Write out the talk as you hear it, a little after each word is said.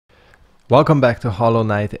Welcome back to Hollow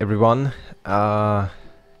Knight, everyone. Gonna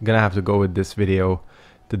have to go with this video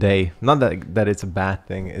today. Not that it's a bad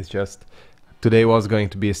thing, it's just today was going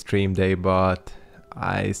to be a stream day, but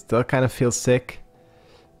I still kind of feel sick.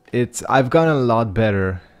 I've gotten a lot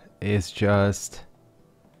better. It's just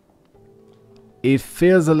it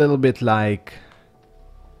feels a little bit like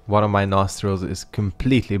one of my nostrils is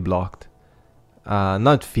completely blocked.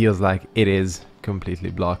 Not feels like, it is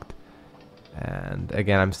completely blocked. And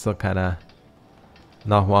again, I'm still kind of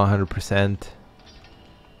not 100%,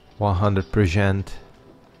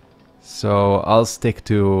 so I'll stick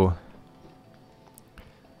to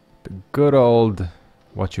the good old,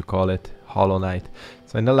 what you call it, Hollow Knight.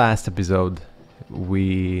 So in the last episode,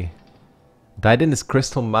 we died in this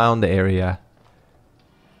crystal mound area.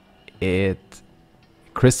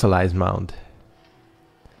 Crystallized mound.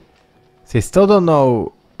 See, I still don't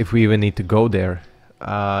know if we even need to go there.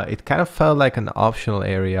 It kind of felt like an optional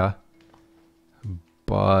area,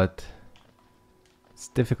 but it's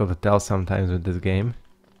difficult to tell sometimes with this game.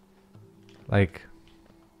 Like,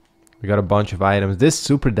 we got a bunch of items. This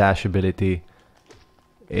super dash ability,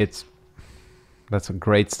 that's a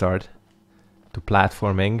great start to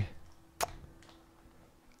platforming.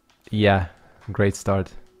 Yeah, great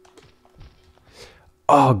start.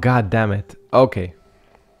 Oh, god damn it. Okay.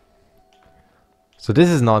 So this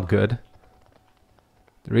is not good.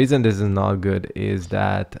 The reason this is not good is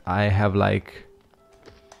that I have like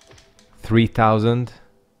 3,000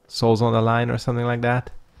 souls on the line or something like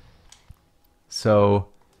that. So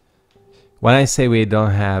when I say we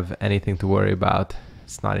don't have anything to worry about,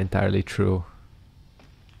 it's not entirely true.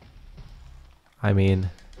 I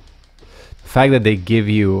mean, the fact that they give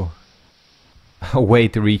you a way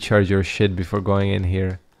to recharge your shit before going in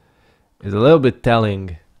here is a little bit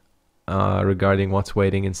telling regarding what's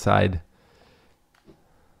waiting inside.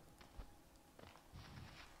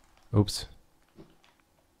 Oops.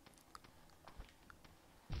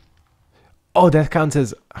 Oh, that counts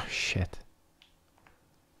as... Oh, shit.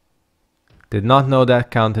 Did not know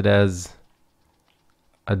that counted as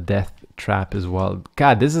a death trap as well.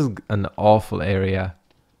 God, this is an awful area.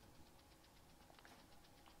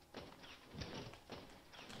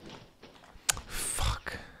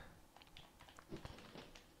 Fuck.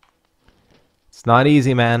 It's not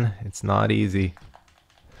easy, man. It's not easy.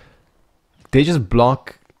 They just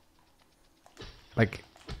block... Like...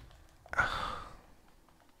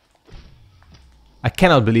 I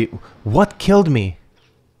cannot believe... What killed me?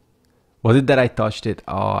 Was it that I touched it?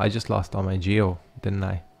 Oh, I just lost all my geo, didn't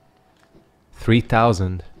I?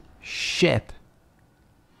 3,000. Shit.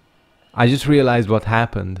 I just realized what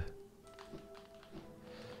happened.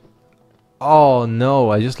 Oh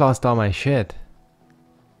no, I just lost all my shit.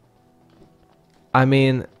 I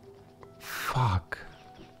mean... Fuck.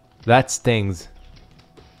 That stings.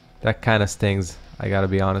 That kind of stings, I gotta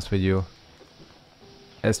be honest with you.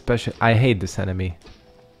 Especially, I hate this enemy.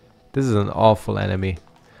 This is an awful enemy.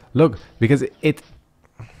 Look, because it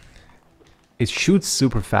shoots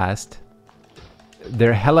super fast.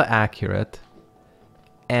 They're hella accurate.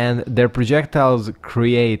 And their projectiles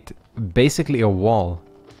create basically a wall.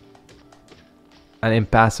 An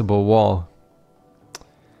impassable wall.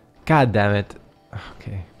 God damn it.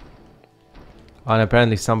 Okay. And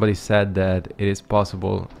apparently somebody said that it is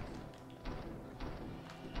possible.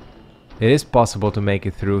 It is possible to make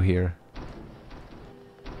it through here.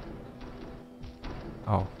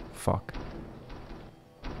 Oh, fuck.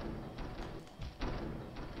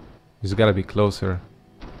 Just gotta be closer.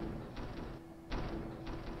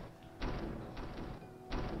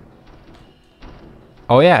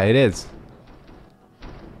 Oh yeah, it is.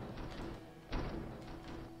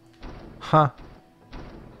 Huh.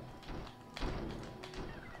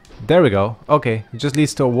 There we go. Okay, it just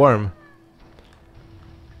leads to a worm.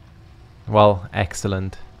 Well,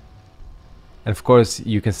 excellent. And of course,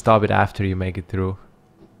 you can stop it after you make it through.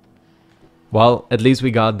 Well, at least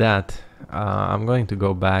we got that. I'm going to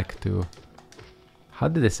go back to... How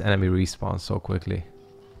did this enemy respawn so quickly?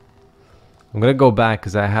 I'm gonna go back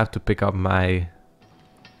because I have to pick up my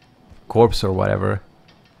corpse or whatever.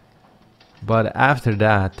 But after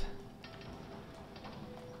that,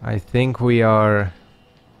 I think we are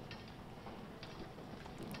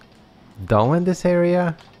done with this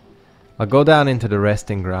area. I'll go down into the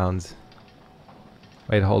resting grounds.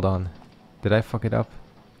 Wait, hold on. Did I fuck it up?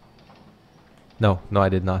 No, I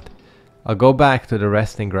did not. I'll go back to the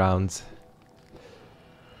resting grounds.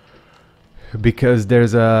 Because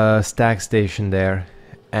there's a stack station there.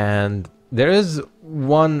 And there is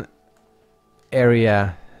one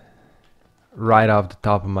area right off the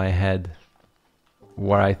top of my head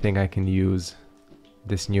where I think I can use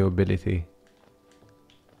this new ability.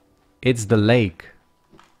 It's the lake.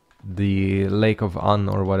 The Lake of Un,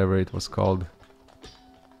 or whatever it was called.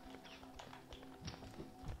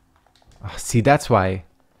 Oh, see, that's why.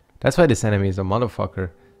 That's why this enemy is a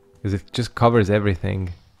motherfucker. Because it just covers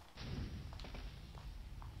everything.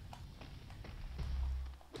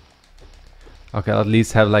 Okay, I'll at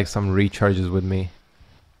least have like some recharges with me.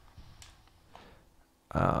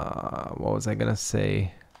 What was I gonna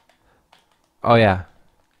say? Oh yeah.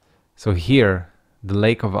 So here, the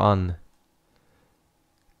Lake of Un.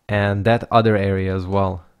 And that other area as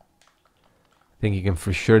well. I think you can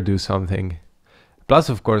for sure do something. Plus,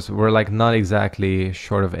 of course, we're like not exactly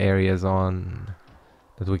short of areas on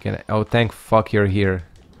that we can... Oh, thank fuck you're here.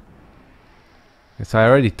 Okay, so I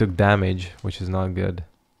already took damage, which is not good.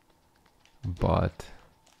 But...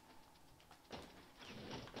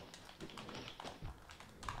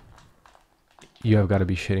 You have got to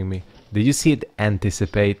be shitting me. Did you see it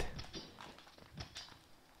anticipate?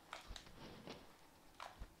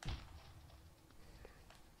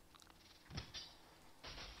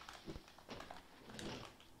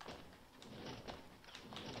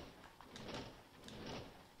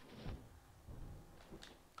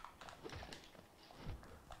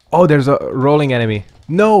 Oh, there's a rolling enemy.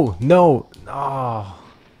 No, no. Oh.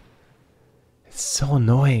 It's so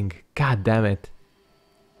annoying. God damn it.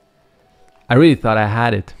 I really thought I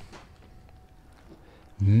had it.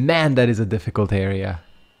 Man, that is a difficult area.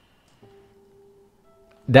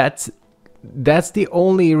 That's the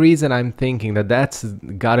only reason I'm thinking that that's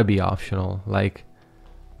gotta be optional. Like,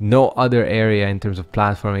 no other area in terms of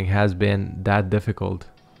platforming has been that difficult.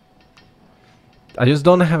 I just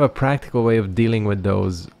don't have a practical way of dealing with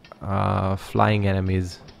those flying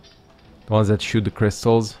enemies. The ones that shoot the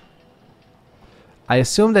crystals. I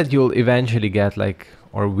assume that you'll eventually get like,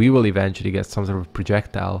 or we will eventually get some sort of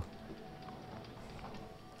projectile.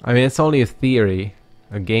 I mean, it's only a theory,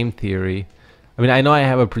 a game theory. I mean, I know I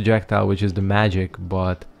have a projectile, which is the magic,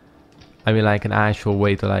 but I mean like an actual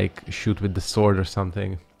way to like shoot with the sword or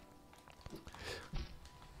something.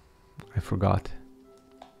 I forgot.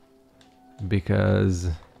 Because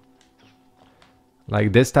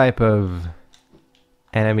like this type of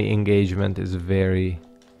enemy engagement is very,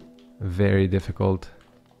 very difficult.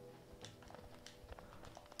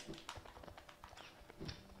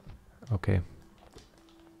 Okay.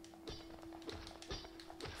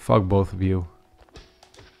 Fuck both of you.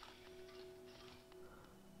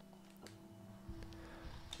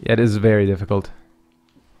 Yeah, this is very difficult.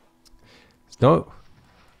 No.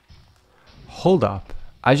 Hold up.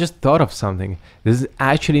 I just thought of something. There's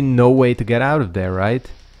actually no way to get out of there, right?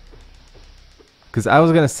 Because I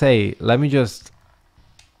was gonna say, let me just...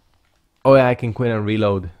 Oh yeah, I can quit and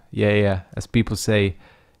reload. Yeah, yeah. As people say,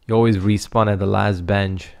 you always respawn at the last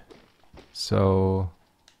bench. So...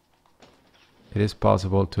 It is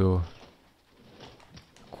possible to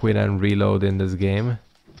quit and reload in this game.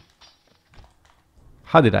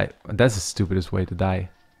 How did I... That's the stupidest way to die.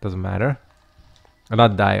 Doesn't matter.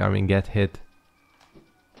 Not die, I mean get hit.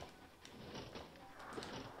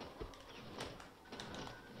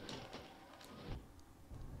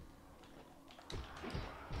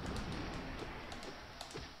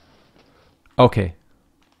 Okay.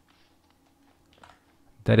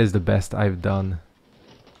 That is the best I've done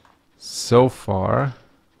so far.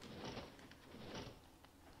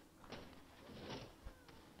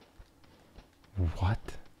 What?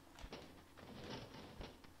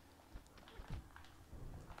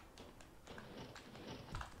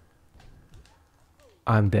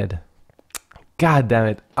 I'm dead. God damn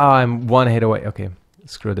it. Oh, I'm one hit away. Okay,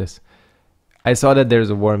 screw this. I saw that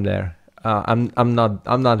there's a worm there. I'm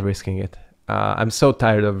not risking it. I'm so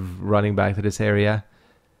tired of running back to this area.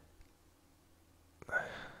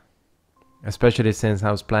 Especially since I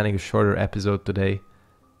was planning a shorter episode today.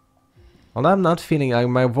 Well, I'm not feeling like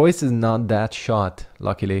my voice is not that shot,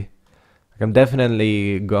 luckily. Like, I'm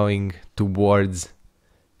definitely going towards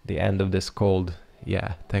the end of this cold.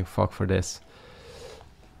 Yeah, thank fuck for this.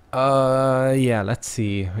 Yeah, let's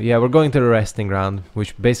see. Yeah, we're going to the resting ground,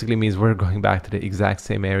 which basically means we're going back to the exact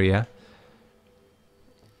same area.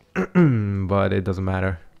 But it doesn't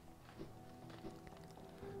matter.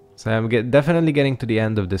 So I'm definitely getting to the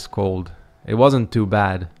end of this cold. It wasn't too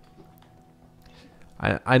bad.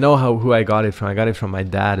 I know who I got it from. I got it from my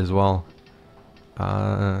dad as well.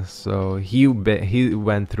 So he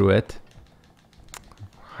went through it.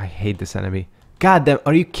 I hate this enemy. God damn,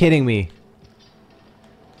 are you kidding me?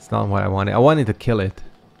 It's not what I wanted. I wanted to kill it.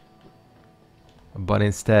 But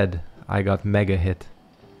instead, I got mega hit.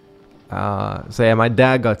 So yeah, my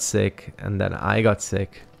dad got sick, and then I got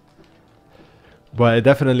sick. But I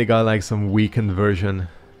definitely got like some weakened version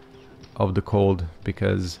of the cold,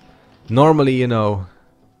 because Normally, you know,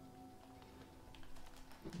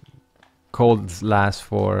 colds last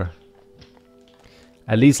for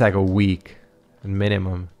at least like a week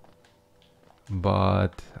minimum.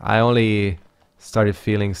 But I only started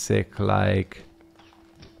feeling sick like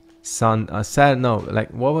like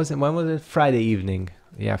what was it? When was it? Friday evening.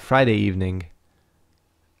 Yeah, Friday evening.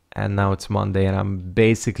 And now it's Monday and I'm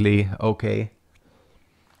basically okay.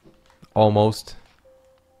 Almost.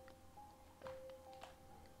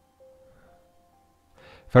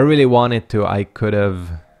 If I really wanted to, I could have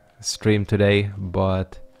streamed today,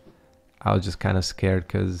 but I was just kind of scared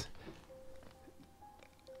because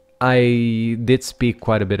I did speak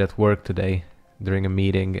quite a bit at work today during a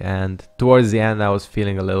meeting, and towards the end I was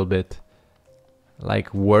feeling a little bit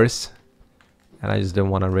like worse, and I just didn't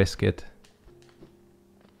want to risk it.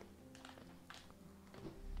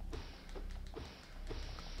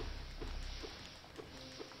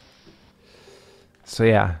 So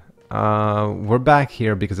yeah, we're back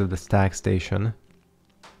here because of the stack station.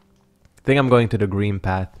 I think I'm going to the green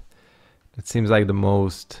path. It seems like the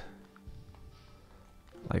most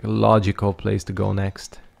like logical place to go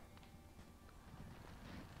next.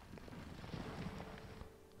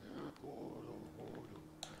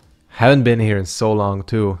 Haven't been here in so long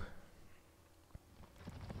too.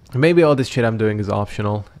 Maybe all this shit I'm doing is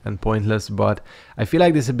optional and pointless, but I feel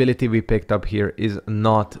like this ability we picked up here is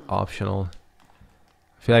not optional.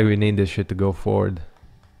 I feel like we need this shit to go forward.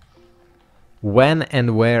 When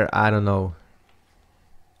and where, I don't know.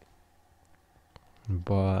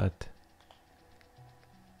 But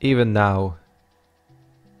even now,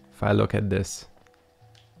 if I look at this,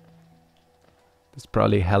 there's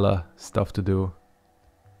probably hella stuff to do.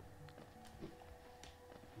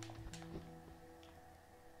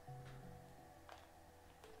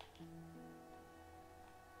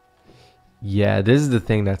 Yeah, this is the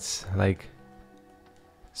thing that's like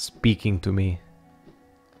speaking to me.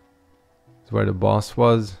 It's where the boss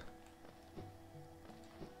was.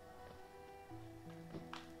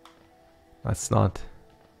 Let's not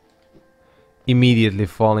immediately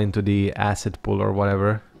fall into the acid pool or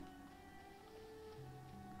whatever.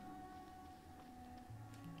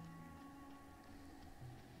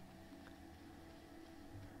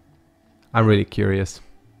 I'm really curious.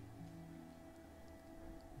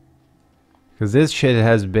 Because this shit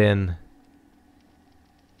has been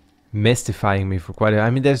mystifying me for quite a...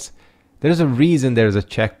 I mean, there's a reason there's a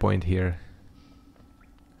checkpoint here.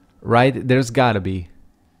 Right? There's gotta be.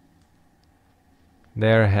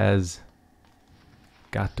 There has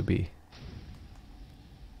got to be.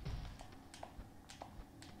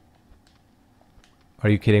 Are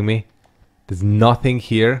you kidding me? There's nothing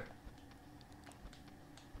here?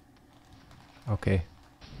 Okay.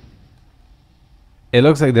 It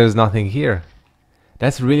looks like there's nothing here.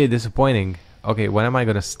 That's really disappointing. Okay, when am I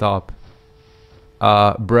gonna stop?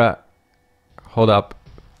 Bruh. Hold up.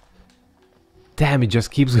 Damn, it just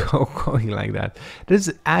keeps going like that. There's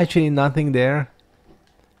actually nothing there.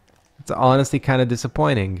 It's honestly kind of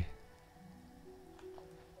disappointing.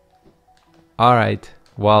 Alright.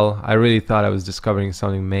 Well, I really thought I was discovering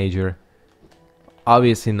something major.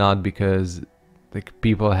 Obviously not, because like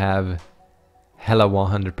people have hella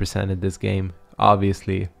 100% at this game.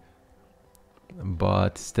 Obviously.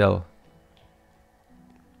 But still.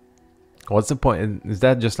 What's the point? Is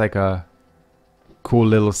that just like a cool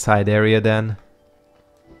little side area then?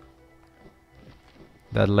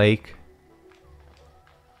 That lake?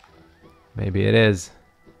 Maybe it is.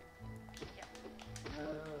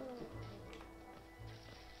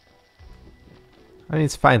 I mean,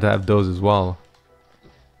 it's fine to have those as well.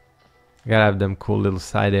 You gotta have them cool little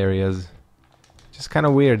side areas. Just kind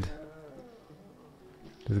of weird.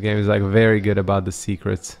 This game is like very good about the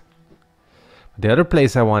secrets. The other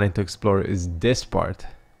place I wanted to explore is this part.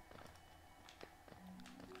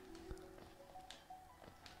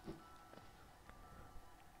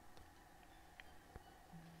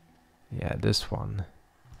 Yeah, this one.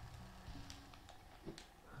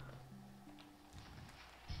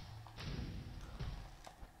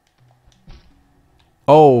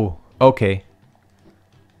 Oh, okay.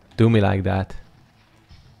 Do me like that.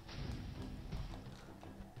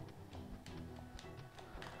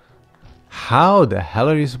 How the hell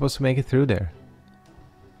are you supposed to make it through there?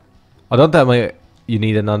 Oh, don't tell me you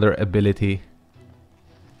need another ability.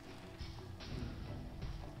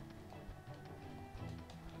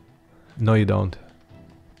 No, you don't.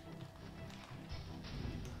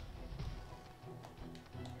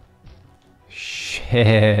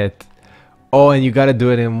 Shit. Oh, and you gotta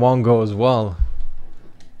do it in one go as well.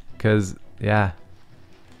 Because, yeah.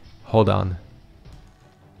 Hold on.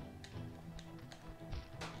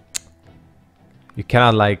 You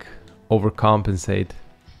cannot, like, overcompensate.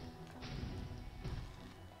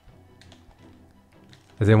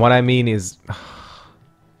 As in, what I mean is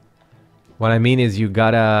you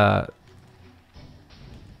gotta...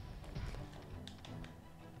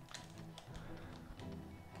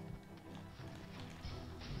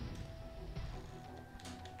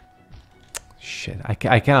 Shit,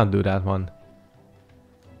 I cannot do that one.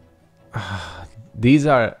 These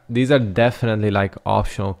are definitely like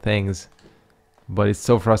optional things, but it's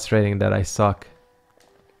so frustrating that I suck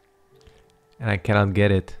and I cannot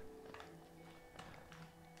get it.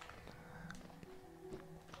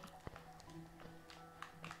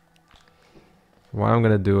 What I'm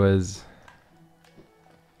gonna do is...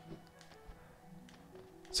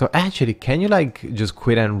 So actually, can you like just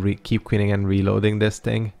quit and keep quitting and reloading this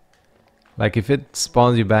thing? Like if it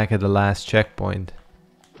spawns you back at the last checkpoint,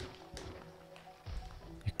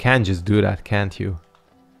 you can just do that, can't you?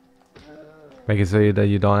 Make it so that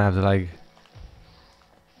you don't have to like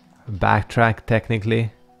backtrack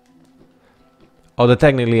technically. Although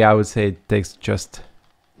technically I would say it takes just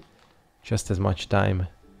as much time.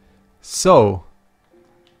 So,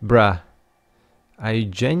 bruh, I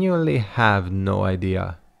genuinely have no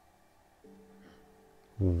idea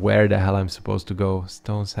where the hell I'm supposed to go.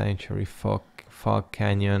 Stone Sanctuary, Fog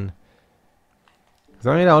Canyon.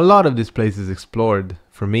 I mean, a lot of this place is explored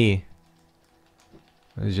for me.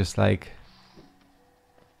 It's just like,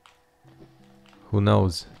 who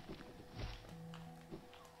knows?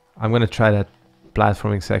 I'm gonna try that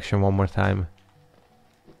platforming section one more time.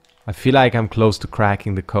 I feel like I'm close to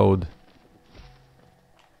cracking the code.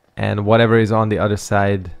 And whatever is on the other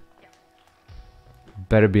side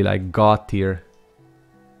better be like God tier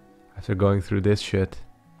after going through this shit.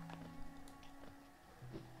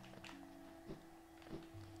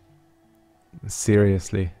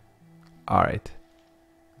 Seriously. Alright.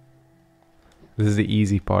 This is the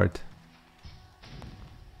easy part.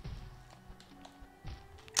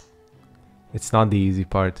 It's not the easy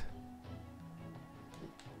part.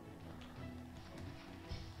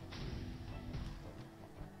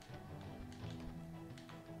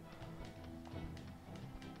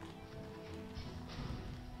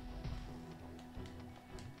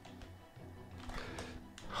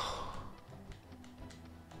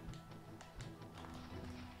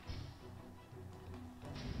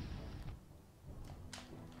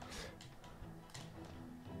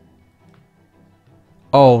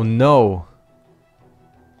 Oh no!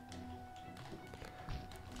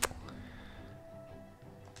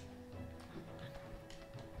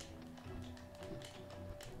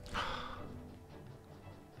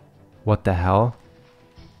 What the hell?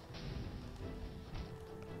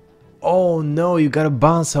 Oh no, you gotta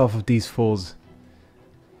bounce off of these fools.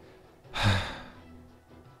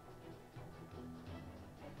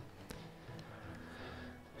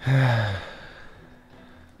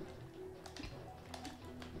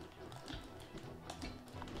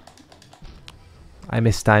 I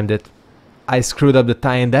mistimed it. I screwed up the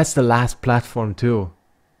time, and that's the last platform too.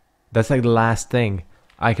 That's like the last thing.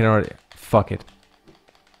 I can already... Fuck it.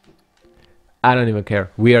 I don't even care.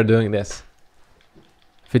 We are doing this.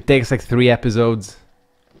 If it takes like 3 episodes,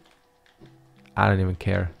 I don't even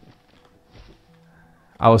care.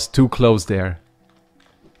 I was too close there.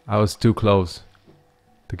 I was too close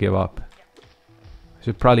to give up. I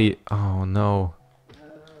should probably... Oh no.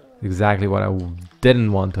 Exactly what I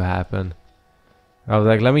didn't want to happen. I was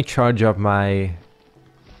like, let me charge up my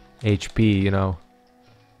HP, you know,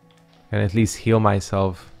 and at least heal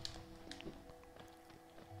myself.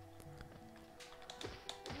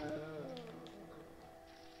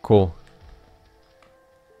 Cool.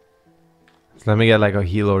 So let me get like a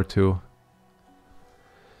heal or two.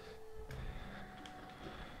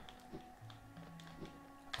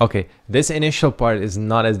 Okay, this initial part is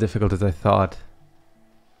not as difficult as I thought.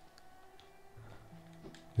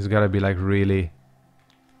 It's gotta be like really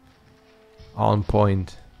on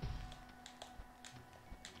point.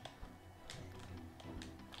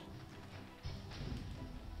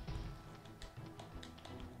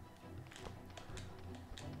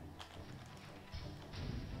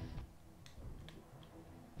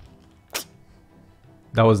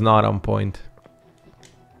 That was not on point.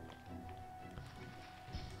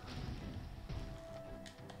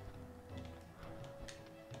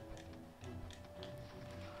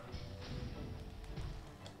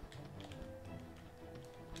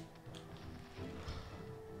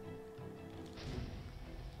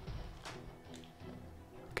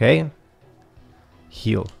 Okay.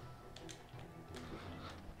 Heal.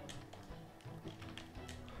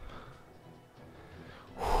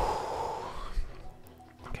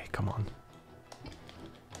 Okay, come on.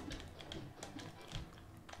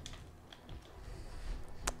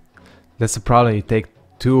 That's the problem, you take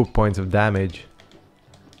 2 points of damage.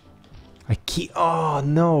 Oh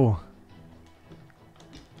no!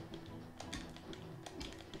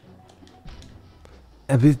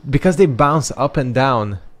 Because they bounce up and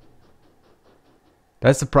down.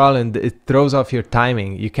 That's the problem, it throws off your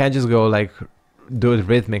timing. You can't just go like, do it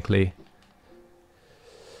rhythmically.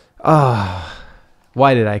 Ah,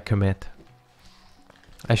 why did I commit?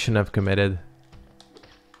 I shouldn't have committed.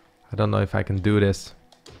 I don't know if I can do this.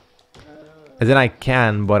 As in I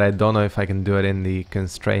can, but I don't know if I can do it in the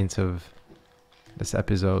constraints of this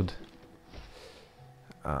episode.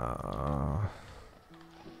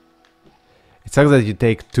 It sucks that you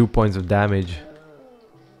take 2 points of damage.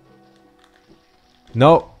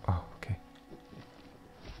 No! Oh, okay.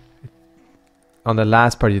 On the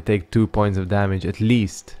last part you take 2 points of damage, at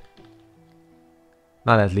least.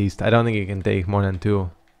 Not at least, I don't think you can take more than 2.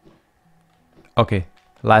 Okay,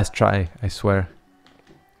 last try, I swear.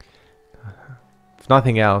 If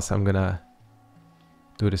nothing else, I'm gonna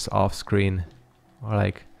do this off screen. Or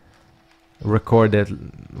like, record it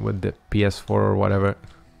with the PS4 or whatever.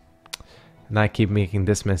 And I keep making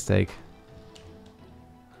this mistake.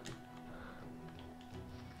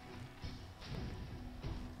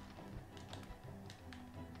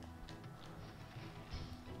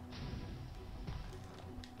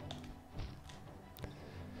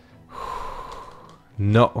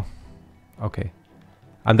 No. Okay.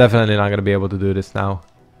 I'm definitely not gonna be able to do this now.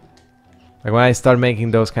 Like when I start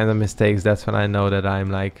making those kinds of mistakes, that's when I know that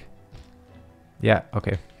I'm like, yeah,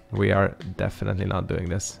 okay, we are definitely not doing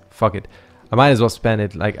this. Fuck it. I might as well spend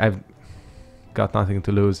it, like I've got nothing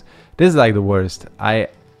to lose. This is like the worst. I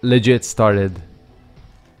legit started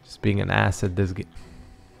just being an ass at this game.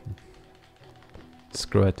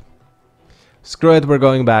 Screw it. Screw it, we're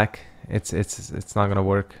going back. It's not gonna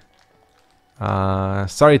work.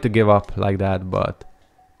 Sorry to give up like that, but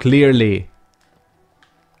clearly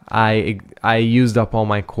I used up all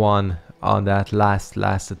my quan on that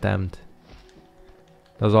last attempt.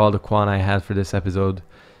 That was all the quan I had for this episode.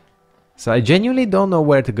 So I genuinely don't know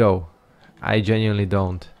where to go. I genuinely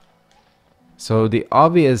don't. So the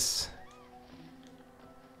obvious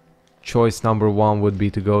choice number 1 would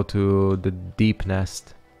be to go to the deep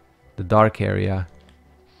nest, the dark area,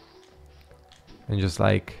 and just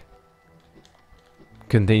like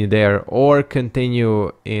continue there, or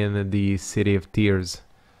continue in the City of Tears.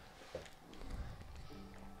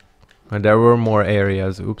 And there were more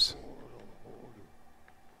areas. Oops.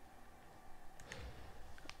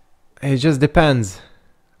 It just depends.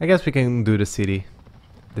 I guess we can do the city.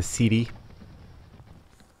 The city.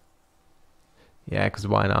 Yeah, because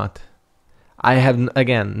why not? I have,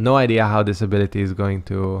 again, no idea how this ability is going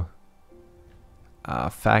to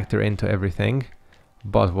factor into everything.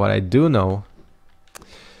 But what I do know...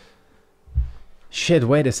 Shit,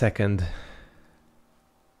 wait a second.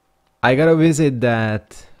 I gotta visit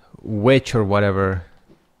that witch or whatever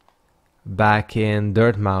back in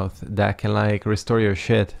Dirtmouth that can like restore your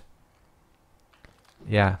shit.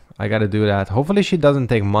 Yeah, I gotta do that. Hopefully she doesn't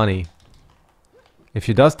take money. If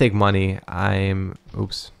she does take money, I'm...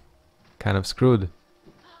 Oops. Kind of screwed.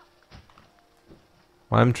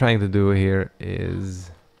 What I'm trying to do here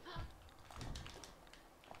is...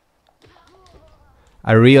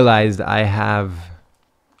 I realized I have...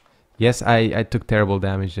 Yes, I took terrible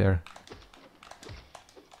damage there.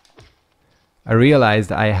 I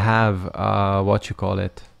realized I have, what you call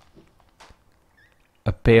it?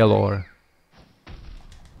 A pale ore.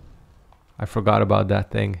 I forgot about that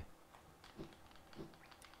thing.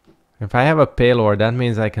 If I have a pale ore, that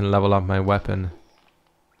means I can level up my weapon.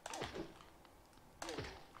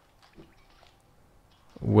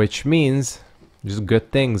 Which means just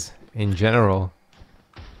good things in general.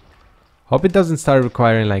 Hope it doesn't start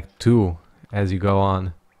requiring like 2 as you go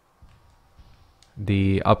on.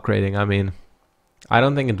 The upgrading, I mean. I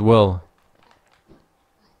don't think it will.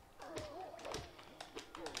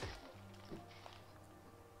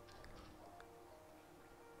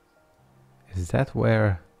 Is that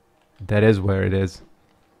where? That is where it is.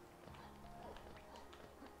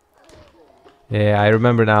 Yeah, I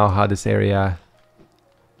remember now how this area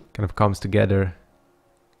kind of comes together.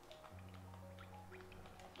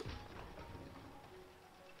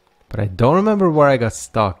 But I don't remember where I got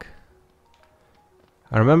stuck.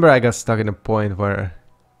 I remember I got stuck in a point where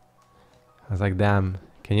I was like, damn,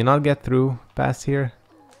 can you not get through past here?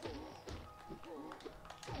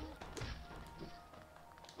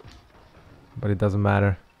 But it doesn't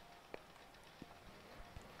matter.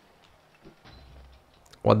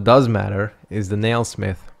 What does matter is the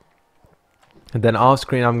nailsmith. And then off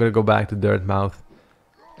screen I'm gonna go back to Dirtmouth,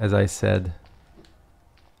 as I said.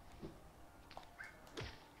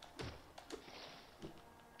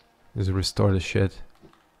 Just restore the shit.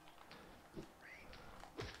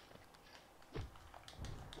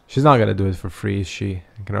 She's not gonna do it for free, is she?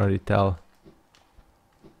 I can already tell.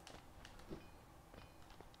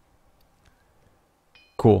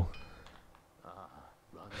 Cool.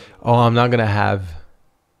 Oh, I'm not gonna have...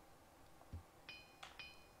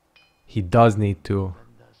 He does need two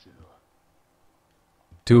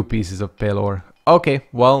pieces of pale ore. Okay,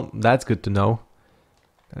 well, that's good to know.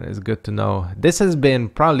 That is good to know. This has been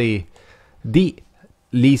probably the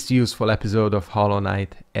least useful episode of Hollow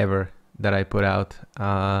Knight ever that I put out.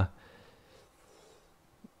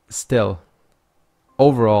 Still,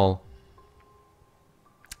 overall,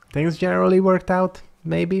 things generally worked out,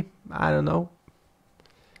 maybe? I don't know.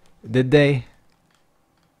 Did they?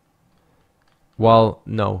 Well,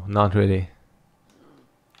 no, not really.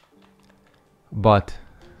 But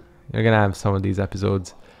you're gonna have some of these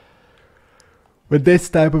episodes. With this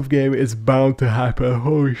type of game, it's bound to happen.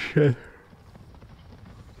 Holy shit.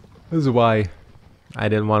 This is why I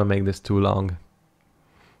didn't want to make this too long.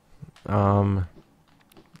 I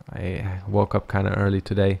woke up kind of early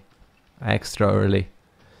today. Extra early.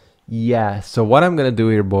 Yeah, so what I'm gonna do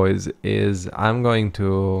here, boys, is I'm going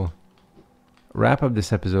to wrap up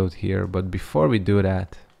this episode here, but before we do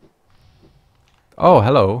that... Oh,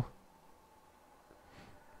 hello.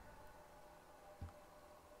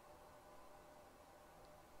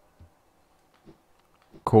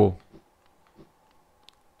 Cool.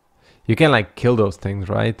 You can like kill those things,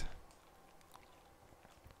 right?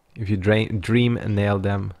 If you dream and nail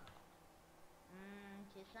them.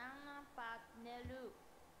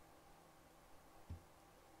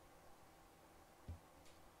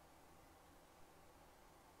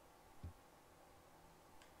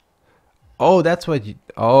 Oh, that's what you...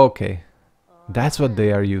 Oh, okay. That's what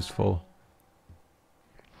they are used for.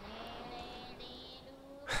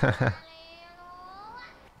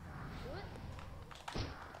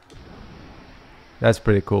 That's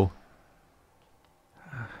pretty cool.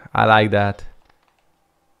 I like that.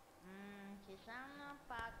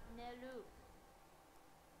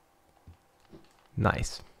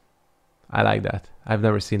 Nice. I like that. I've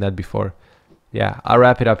never seen that before. Yeah, I'll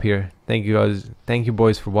wrap it up here. Thank you guys. Thank you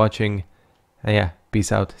boys for watching. And yeah,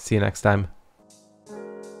 peace out. See you next time.